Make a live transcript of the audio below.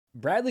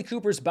Bradley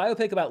Cooper's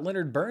biopic about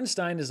Leonard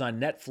Bernstein is on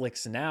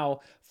Netflix now.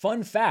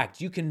 Fun fact,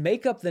 you can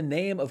make up the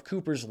name of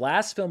Cooper's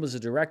last film as a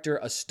director,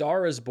 A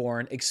Star is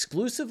Born,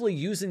 exclusively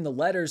using the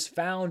letters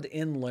found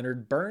in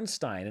Leonard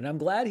Bernstein. And I'm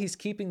glad he's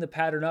keeping the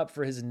pattern up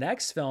for his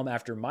next film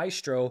after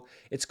Maestro.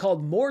 It's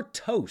called More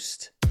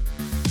Toast.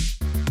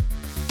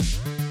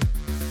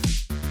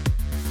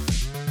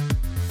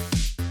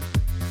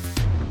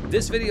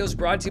 This video is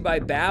brought to you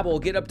by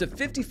Babbel. Get up to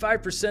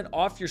 55%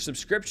 off your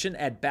subscription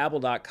at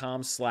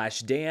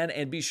babbel.com/Dan,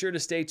 and be sure to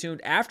stay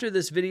tuned after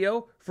this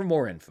video for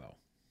more info.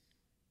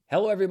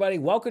 Hello everybody,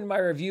 welcome to my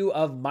review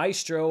of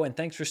Maestro, and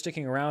thanks for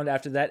sticking around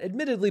after that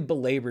admittedly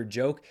belabored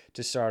joke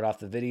to start off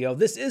the video.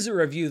 This is a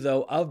review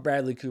though of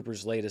Bradley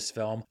Cooper's latest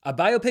film, a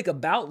biopic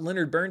about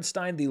Leonard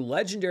Bernstein, the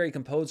legendary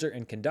composer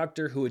and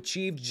conductor who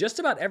achieved just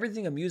about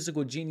everything a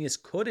musical genius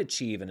could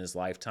achieve in his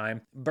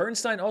lifetime.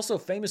 Bernstein also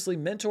famously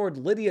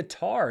mentored Lydia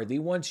Tarr, the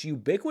once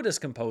ubiquitous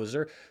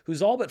composer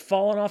who's all but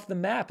fallen off the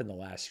map in the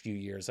last few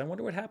years. I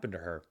wonder what happened to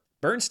her.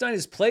 Bernstein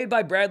is played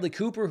by Bradley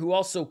Cooper, who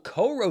also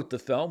co-wrote the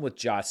film with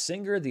Josh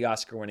Singer, the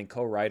Oscar-winning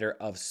co-writer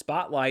of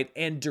Spotlight,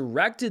 and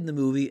directed the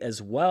movie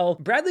as well.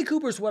 Bradley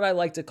Cooper is what I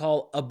like to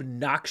call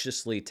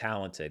obnoxiously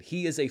talented.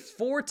 He is a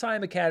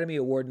 4-time Academy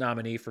Award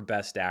nominee for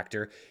Best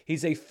Actor.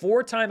 He's a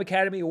 4-time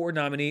Academy Award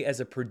nominee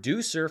as a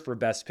producer for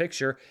Best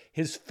Picture.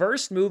 His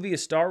first movie, A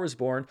Star is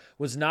Born,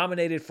 was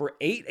nominated for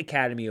 8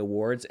 Academy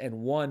Awards and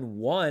won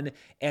 1,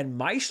 and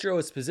Maestro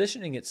is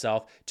positioning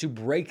itself to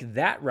break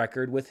that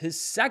record with his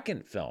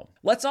second film.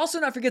 Let's also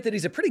not forget that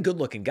he's a pretty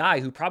good-looking guy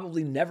who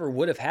probably never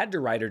would have had to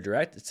write or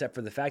direct, except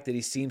for the fact that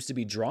he seems to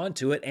be drawn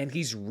to it, and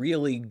he's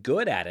really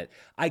good at it.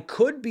 I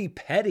could be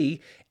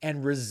petty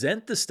and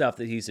resent the stuff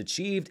that he's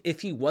achieved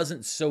if he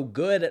wasn't so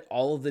good at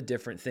all of the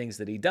different things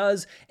that he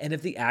does, and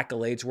if the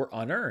accolades were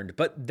unearned,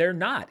 but they're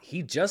not.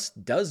 He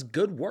just does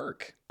good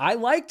work. I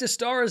liked A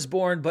Star is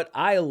Born, but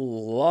I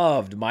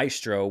loved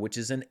Maestro, which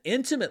is an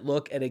intimate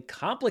look at a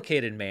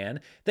complicated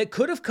man that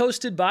could have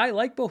coasted by,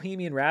 like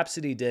Bohemian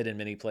Rhapsody did in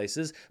many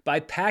places, by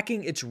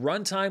packing its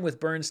runtime with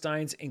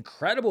Bernstein's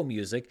incredible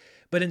music,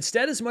 but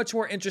instead is much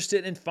more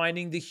interested in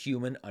finding the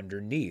human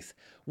underneath.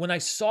 When I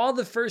saw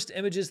the first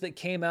images that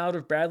came out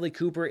of Bradley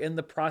Cooper in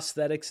the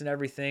prosthetics and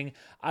everything,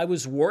 I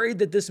was worried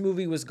that this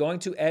movie was going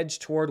to edge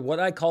toward what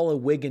I call a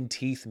wig and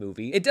teeth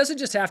movie. It doesn't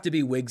just have to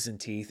be wigs and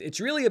teeth. It's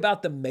really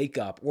about the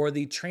makeup or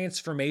the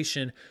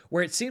transformation,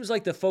 where it seems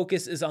like the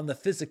focus is on the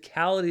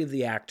physicality of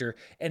the actor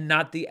and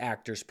not the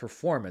actor's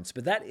performance.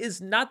 But that is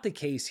not the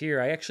case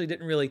here. I actually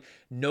didn't really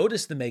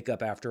notice the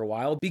makeup after a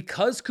while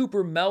because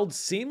Cooper melds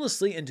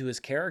seamlessly into his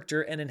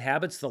character and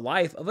inhabits the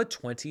life of a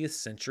 20th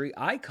century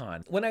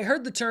icon. When I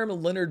heard the term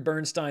Leonard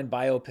Bernstein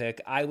biopic,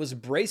 I was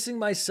bracing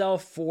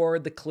myself for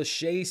the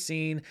cliche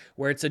scene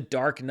where it's a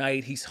dark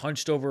night, he's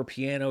hunched over a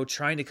piano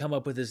trying to come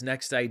up with his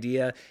next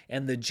idea,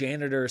 and the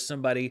janitor or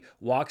somebody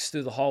walks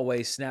through the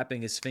hallway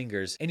snapping his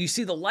fingers. And you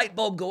see the light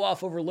bulb go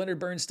off over Leonard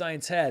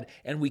Bernstein's head,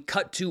 and we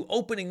cut to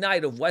opening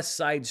night of West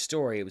Side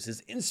Story. It was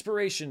his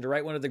inspiration to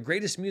write one of the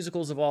greatest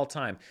musicals of all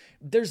time.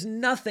 There's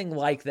nothing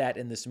like that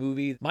in this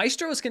movie.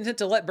 Maestro is content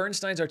to let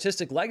Bernstein's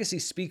artistic legacy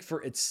speak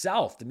for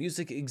itself. The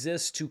music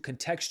exists to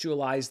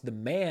contextualize the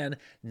man,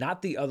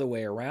 not the other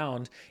way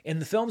around. In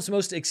the film's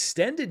most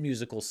extended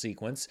musical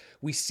sequence,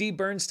 we see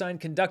Bernstein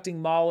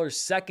conducting Mahler's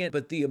second,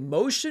 but the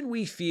emotion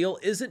we feel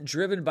isn't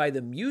driven by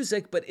the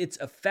music, but its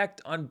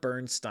effect on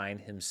Bernstein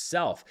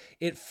himself.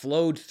 It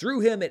flowed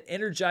through him, it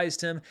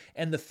energized him,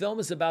 and the film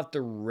is about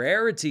the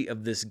rarity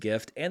of this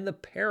gift and the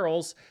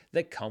perils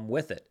that come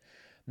with it.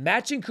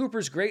 Matching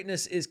Cooper's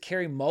greatness is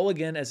Carey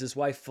Mulligan as his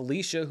wife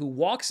Felicia, who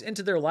walks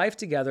into their life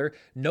together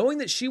knowing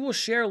that she will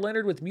share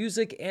Leonard with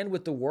music and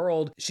with the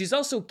world. She's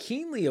also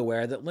keenly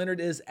aware that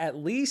Leonard is at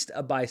least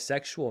a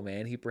bisexual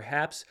man. He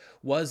perhaps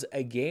was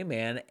a gay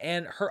man,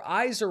 and her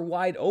eyes are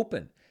wide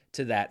open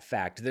to that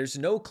fact. There's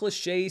no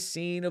cliche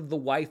scene of the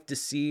wife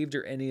deceived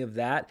or any of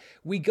that.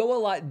 We go a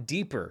lot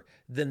deeper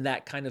than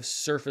that kind of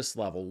surface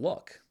level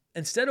look.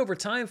 Instead, over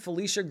time,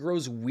 Felicia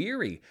grows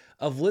weary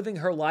of living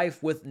her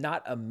life with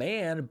not a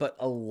man, but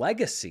a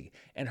legacy.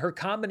 And her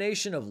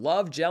combination of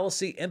love,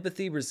 jealousy,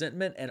 empathy,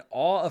 resentment, and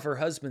awe of her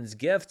husband's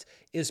gift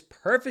is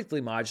perfectly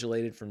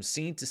modulated from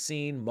scene to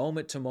scene,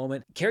 moment to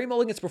moment. Carey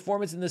Mulligan's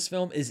performance in this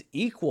film is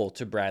equal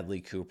to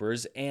Bradley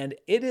Cooper's, and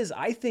it is,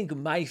 I think,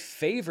 my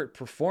favorite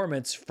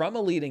performance from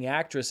a leading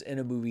actress in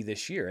a movie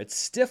this year. It's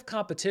stiff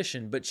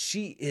competition, but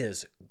she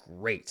is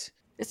great.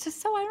 It's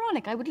just so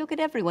ironic. I would look at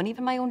everyone,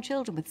 even my own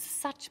children, with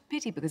such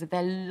pity because of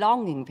their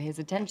longing for his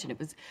attention. It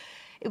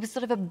was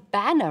sort of a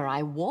banner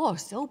I wore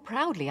so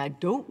proudly. I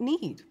don't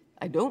need.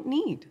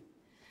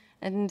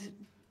 And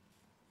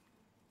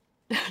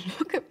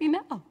look at me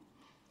now.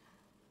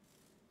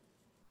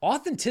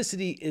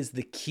 Authenticity is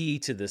the key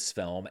to this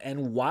film,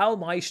 and while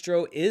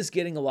Maestro is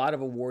getting a lot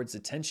of awards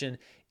attention,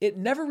 it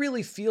never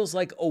really feels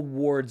like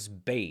awards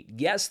bait.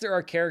 Yes, there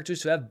are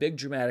characters who have big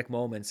dramatic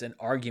moments and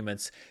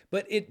arguments,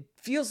 but it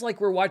feels like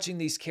we're watching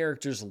these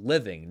characters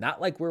living,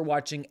 not like we're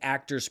watching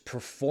actors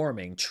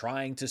performing,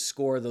 trying to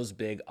score those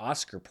big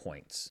Oscar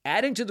points.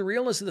 Adding to the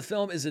realness of the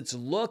film is its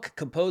look,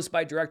 composed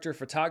by director of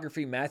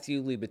photography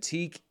Matthew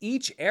Libatique.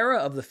 Each era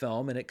of the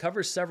film, and it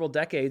covers several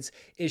decades,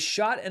 is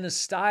shot in a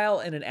style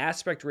and an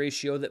aspect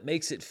ratio that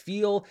makes it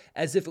feel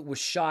as if it was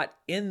shot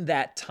in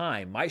that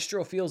time.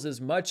 Maestro feels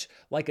as much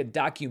like a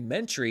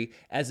documentary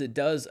as it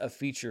does a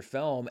feature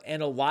film,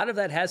 and a lot of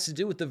that has to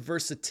do with the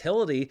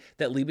versatility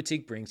that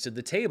Libatique brings to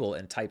the table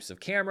in types of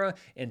camera,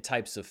 in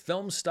types of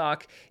film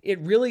stock. It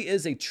really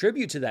is a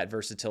tribute to that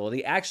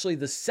versatility, actually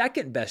the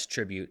second best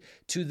tribute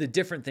to the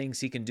different things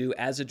he can do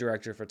as a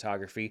director of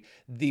photography.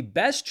 The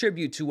best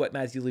tribute to what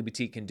Matthew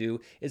Libatique can do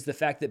is the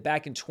fact that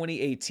back in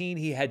 2018,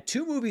 he had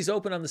two movies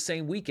open on the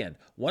same weekend.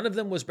 One of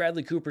them was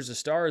Bradley Cooper's A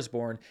Star is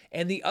Born,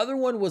 and the other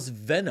one was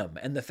Venom.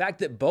 And the fact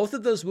that both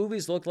of those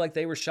movies look like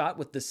they were shot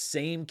with the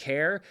same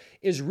care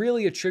is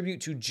really a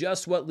tribute to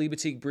just what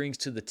Libatique brings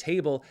to the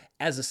table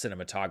as a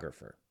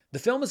cinematographer. The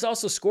film is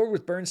also scored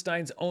with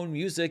Bernstein's own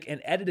music and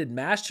edited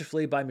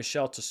masterfully by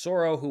Michelle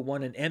Tesoro, who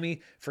won an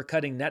Emmy for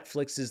cutting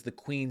Netflix's The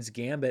Queen's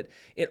Gambit.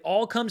 It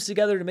all comes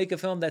together to make a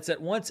film that's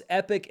at once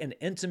epic and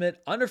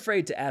intimate,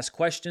 unafraid to ask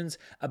questions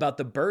about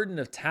the burden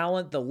of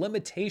talent, the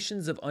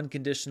limitations of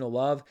unconditional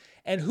love,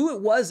 and who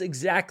it was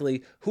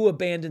exactly who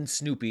abandoned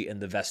Snoopy in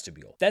the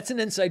vestibule. That's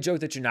an inside joke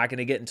that you're not going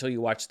to get until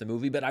you watch the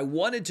movie, but I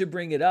wanted to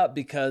bring it up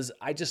because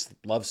I just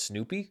love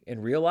Snoopy in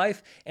real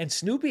life, and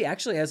Snoopy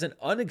actually has an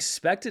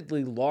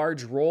unexpectedly large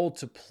role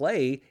to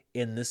play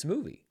in this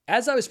movie.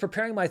 As I was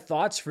preparing my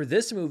thoughts for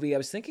this movie, I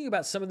was thinking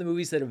about some of the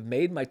movies that have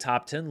made my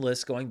top 10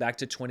 list going back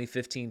to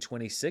 2015,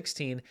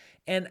 2016,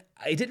 and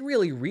I didn't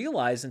really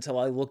realize until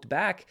I looked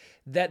back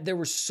that there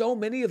were so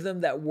many of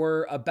them that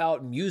were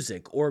about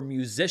music or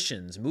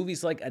musicians.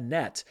 Movies like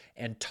Annette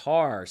and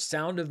Tar,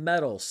 Sound of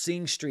Metal,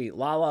 Sing Street,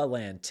 La La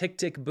Land, Tick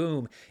Tick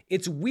Boom.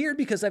 It's weird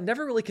because I've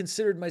never really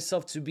considered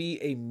myself to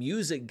be a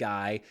music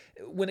guy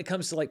when it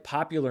comes to like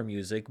popular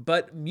music,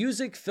 but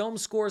music, film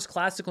scores,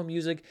 classical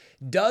music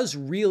does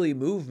really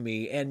move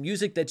me, and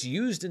music that's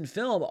used in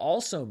film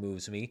also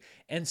moves me.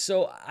 And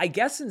so I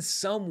guess in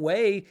some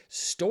way,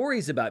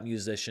 stories about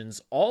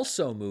musicians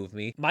also move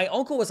me. My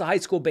uncle was a high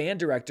school band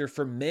director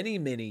for many,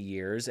 many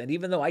years, and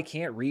even though I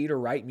can't read or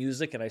write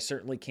music, and I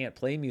certainly can't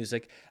play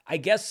music, I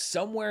guess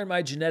somewhere in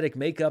my genetic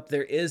makeup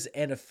there is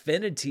an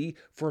affinity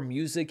for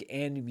music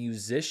and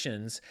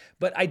musicians.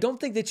 But I don't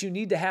think that you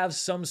need to have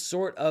some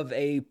sort of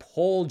a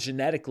pull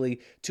genetically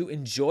to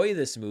enjoy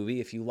this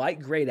movie. If you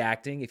like great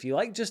acting, if you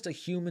like just a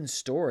human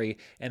story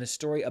and a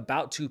story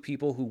about two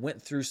people who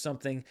went through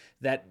something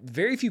that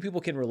very few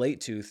people can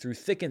relate to through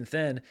thick and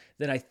thin,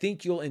 then I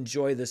think you'll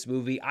enjoy this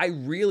movie. I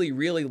really,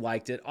 really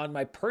liked it. On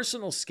my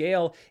personal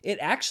scale, it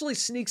actually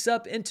sneaks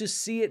up into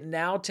see it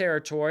now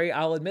territory.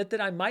 I'll admit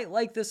that I might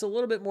like this a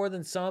little bit more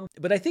than some,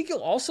 but I think you'll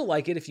also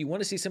like it if you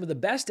want to see some of the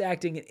best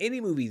acting in any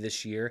movie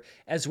this year,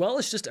 as well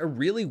as just a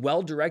really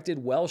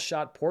well-directed,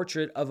 well-shot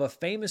portrait of a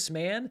famous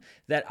man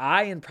that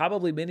I, and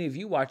probably many of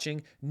you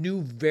watching,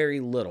 knew very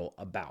little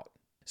about.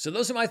 So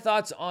those are my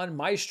thoughts on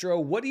Maestro.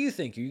 What do you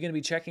think? Are you going to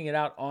be checking it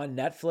out on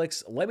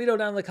Netflix? Let me know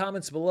down in the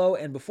comments below.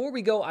 And before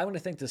we go, I want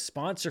to thank the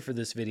sponsor for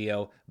this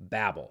video,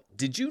 Babbel.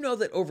 Did you know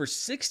that over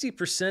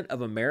 60%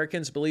 of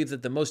Americans believe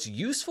that the most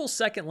useful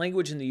second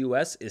language in the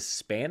US is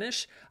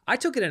Spanish? I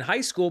took it in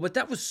high school, but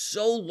that was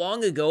so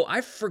long ago,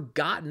 I've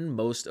forgotten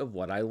most of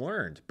what I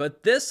learned.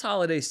 But this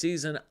holiday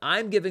season,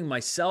 I'm giving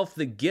myself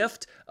the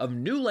gift of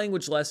new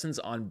language lessons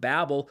on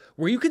Babbel,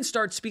 where you can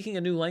start speaking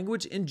a new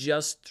language in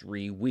just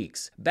 3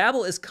 weeks.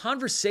 Babbel is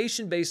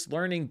conversation-based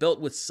learning built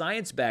with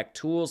science-backed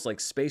tools like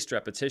spaced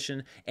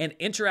repetition and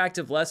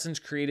interactive lessons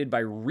created by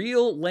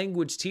real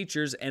language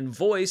teachers and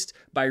voiced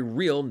by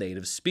real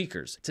native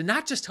speakers, to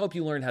not just help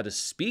you learn how to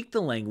speak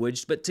the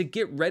language, but to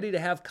get ready to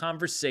have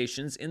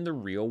conversations in the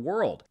real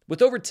world.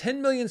 With over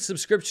 10 million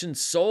subscriptions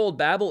sold,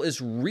 Babbel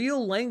is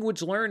real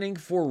language learning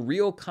for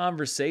real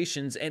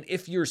conversations, and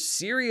if you're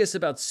serious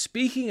about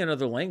speaking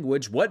another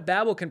language, what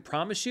Babbel can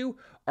promise you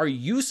are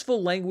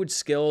useful language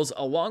skills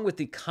along with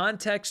the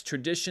context,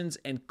 traditions,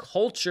 and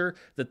culture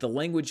that the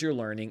language you're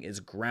learning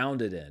is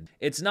grounded in.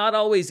 It's not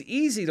always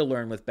easy to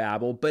learn with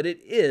Babbel, but it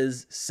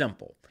is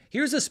simple.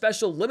 Here's a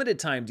special limited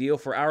time deal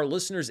for our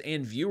listeners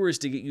and viewers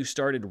to get you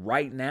started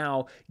right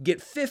now.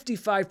 Get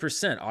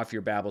 55% off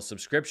your Babbel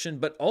subscription,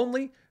 but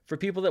only for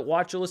people that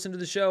watch or listen to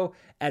the show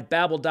at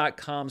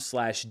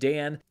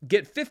babbel.com/Dan.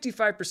 Get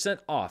 55%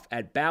 off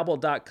at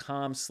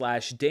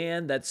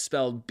babbel.com/Dan. That's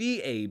spelled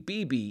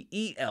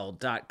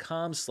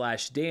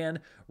BABBEL.com/Dan.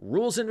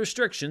 Rules and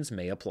restrictions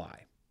may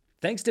apply.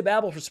 Thanks to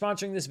Babbel for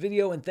sponsoring this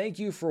video, and thank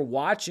you for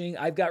watching.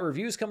 I've got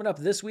reviews coming up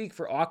this week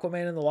for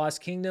Aquaman and the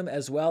Lost Kingdom,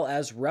 as well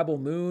as Rebel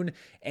Moon.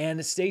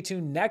 And stay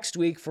tuned next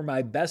week for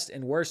my best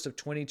and worst of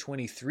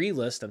 2023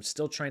 list. I'm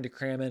still trying to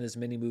cram in as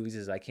many movies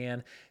as I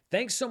can.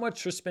 Thanks so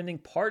much for spending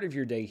part of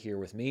your day here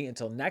with me.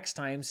 Until next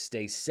time,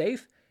 stay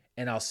safe,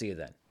 and I'll see you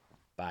then.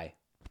 Bye.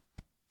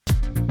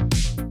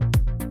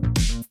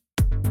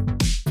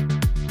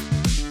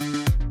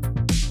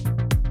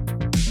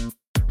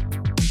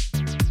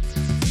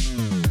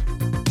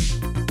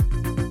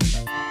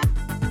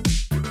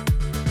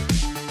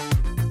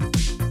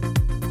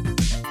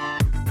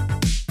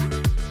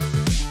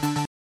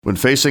 When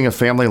facing a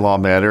family law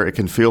matter, it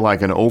can feel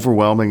like an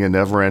overwhelming and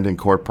never-ending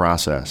court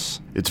process.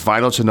 It's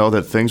vital to know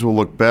that things will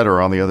look better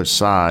on the other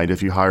side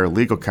if you hire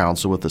legal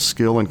counsel with the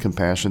skill and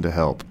compassion to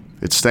help.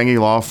 At Stengy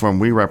Law Firm,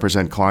 we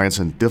represent clients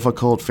in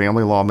difficult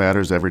family law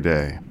matters every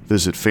day.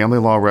 Visit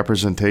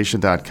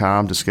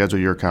FamilyLawRepresentation.com to schedule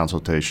your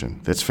consultation.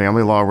 That's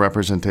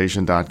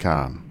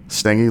FamilyLawRepresentation.com.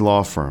 Stengy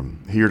Law Firm,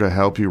 here to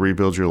help you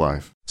rebuild your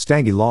life.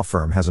 Stengy Law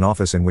Firm has an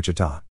office in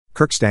Wichita.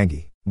 Kirk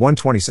Stengy,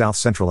 120 South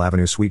Central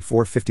Avenue, Suite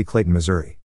 450, Clayton, Missouri.